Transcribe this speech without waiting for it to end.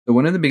So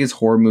one of the biggest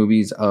horror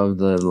movies of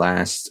the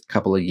last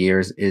couple of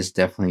years is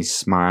definitely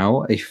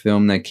Smile, a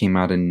film that came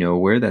out of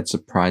nowhere that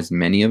surprised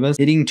many of us,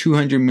 hitting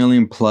 200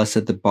 million plus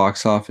at the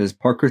box office.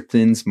 Parker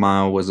Thin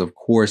Smile was of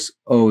course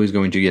always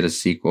going to get a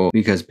sequel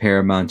because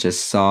Paramount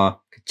just saw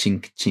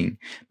ka-ching, ka-ching.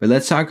 But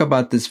let's talk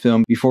about this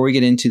film before we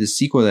get into the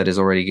sequel that has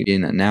already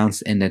been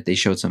announced and that they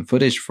showed some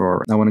footage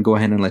for. I want to go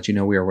ahead and let you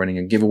know we are running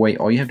a giveaway.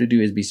 All you have to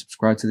do is be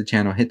subscribed to the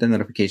channel, hit the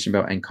notification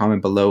bell, and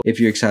comment below if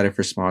you're excited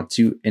for Smile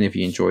 2 and if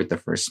you enjoyed the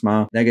first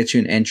Smile. That gets you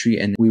an entry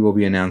and we will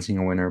be announcing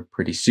a winner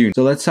pretty soon.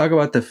 So let's talk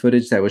about the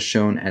footage that was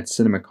shown at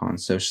Cinemacon.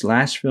 So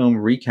Slash Film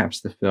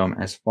recaps the film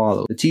as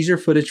follows. The teaser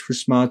footage for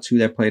Smile 2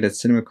 that played at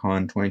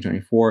Cinemacon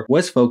 2024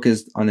 was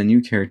focused on the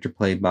new character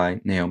played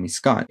by Naomi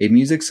Scott, a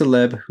music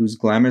celeb whose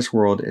glamorous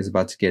world is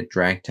about to get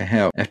dragged to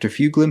hell. After a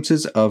few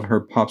glimpses of her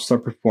pop star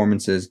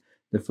performances,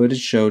 the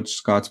footage showed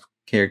Scott's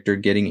character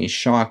getting a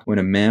shock when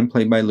a man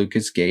played by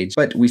Lucas Gage,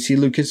 but we see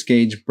Lucas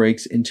Gage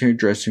breaks into her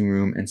dressing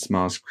room and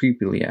smiles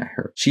creepily at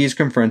her. She is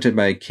confronted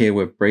by a kid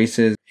with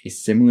braces, a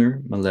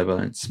similar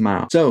malevolent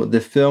smile. So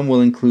the film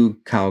will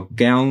include Kyle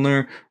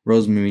Gallner,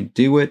 Rosemary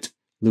DeWitt,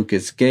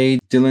 Lucas Gage,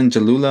 Dylan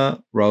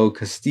Jalula, Raul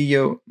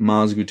Castillo,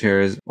 Miles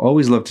Gutierrez.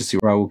 Always love to see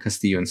Raul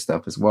Castillo and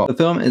stuff as well. The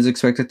film is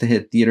expected to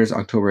hit theaters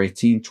October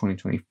 18,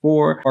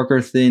 2024. Parker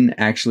Thin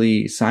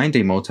actually signed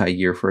a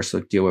multi-year first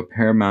look deal with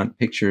Paramount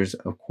Pictures,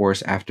 of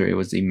course, after it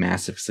was a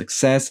massive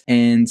success.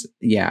 And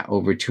yeah,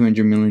 over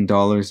 $200 million.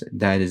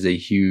 That is a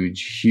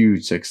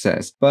huge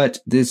success. But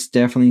this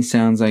definitely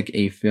sounds like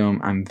a film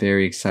I'm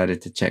very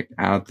excited to check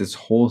out. This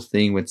whole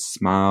thing with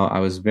Smile, I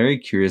was very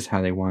curious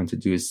how they wanted to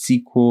do a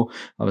sequel.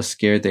 I was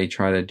scared they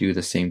try to do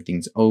the same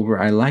things over.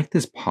 I like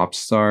this pop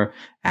star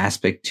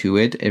aspect to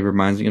it. It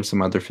reminds me of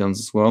some other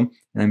films as well.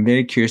 And I'm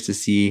very curious to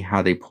see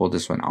how they pull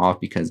this one off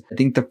because I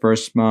think the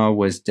first Smile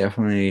was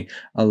definitely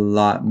a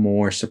lot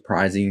more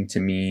surprising to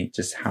me,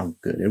 just how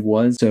good it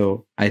was.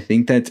 So I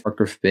think that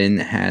Parker Finn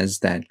has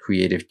that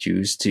creative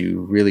juice to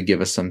really give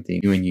us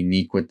something new and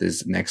unique with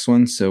this next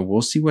one. So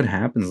we'll see what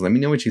happens. Let me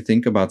know what you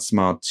think about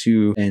Smile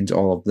 2 and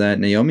all of that.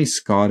 Naomi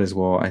Scott as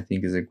well, I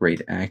think is a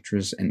great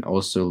actress, and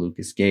also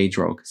Lucas Gage,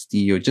 Raul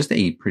Castillo, just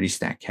a pretty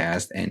stacked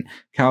cast, and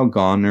Kyle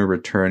Gallner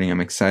returning. I'm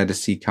excited to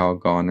see Kyle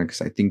Gallner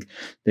because I think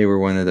they were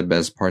one of the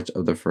best parts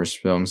of the first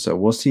film. So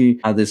we'll see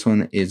how this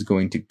one is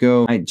going to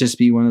go. Might just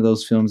be one of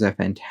those films at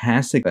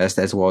Fantastic Fest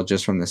as well,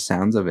 just from the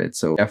sounds of it.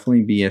 So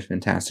definitely be at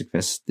Fantastic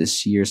Fest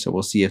this year. So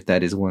we'll see if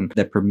that is one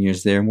that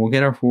premieres there, and we'll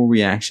get our full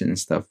reaction and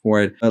stuff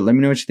for it. But let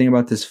me know what you think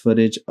about this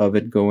footage of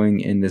it going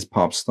in this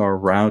pop star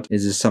route.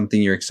 Is this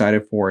something you're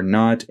excited for or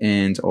not?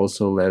 And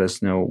also let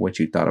us know what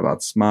you thought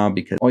about Smile,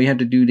 because all you have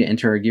to do to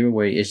enter our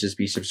giveaway is just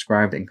be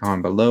subscribed and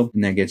comment below,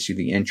 and that gets you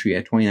the entry.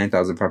 At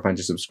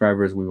 29,500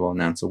 subscribers, we will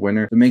announce a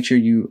winner. So make sure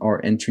you are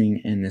entering.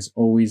 And as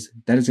always,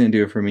 that is going to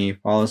do it for me.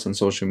 Follow us on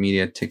social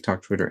media,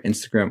 TikTok, Twitter,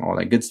 Instagram, all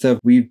that good stuff.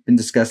 We've been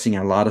discussing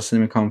a lot of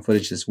Cinemacon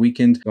footage this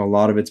weekend. So a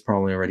lot of it's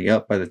probably already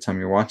up by the time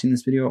you're watching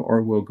this video,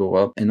 or will go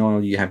up. And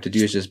all you have to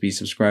do is just be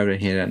subscribed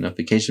and hit that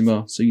notification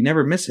bell so you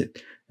never miss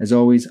it. As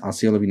always, I'll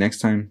see all of you next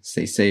time.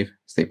 Stay safe,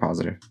 stay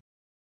positive.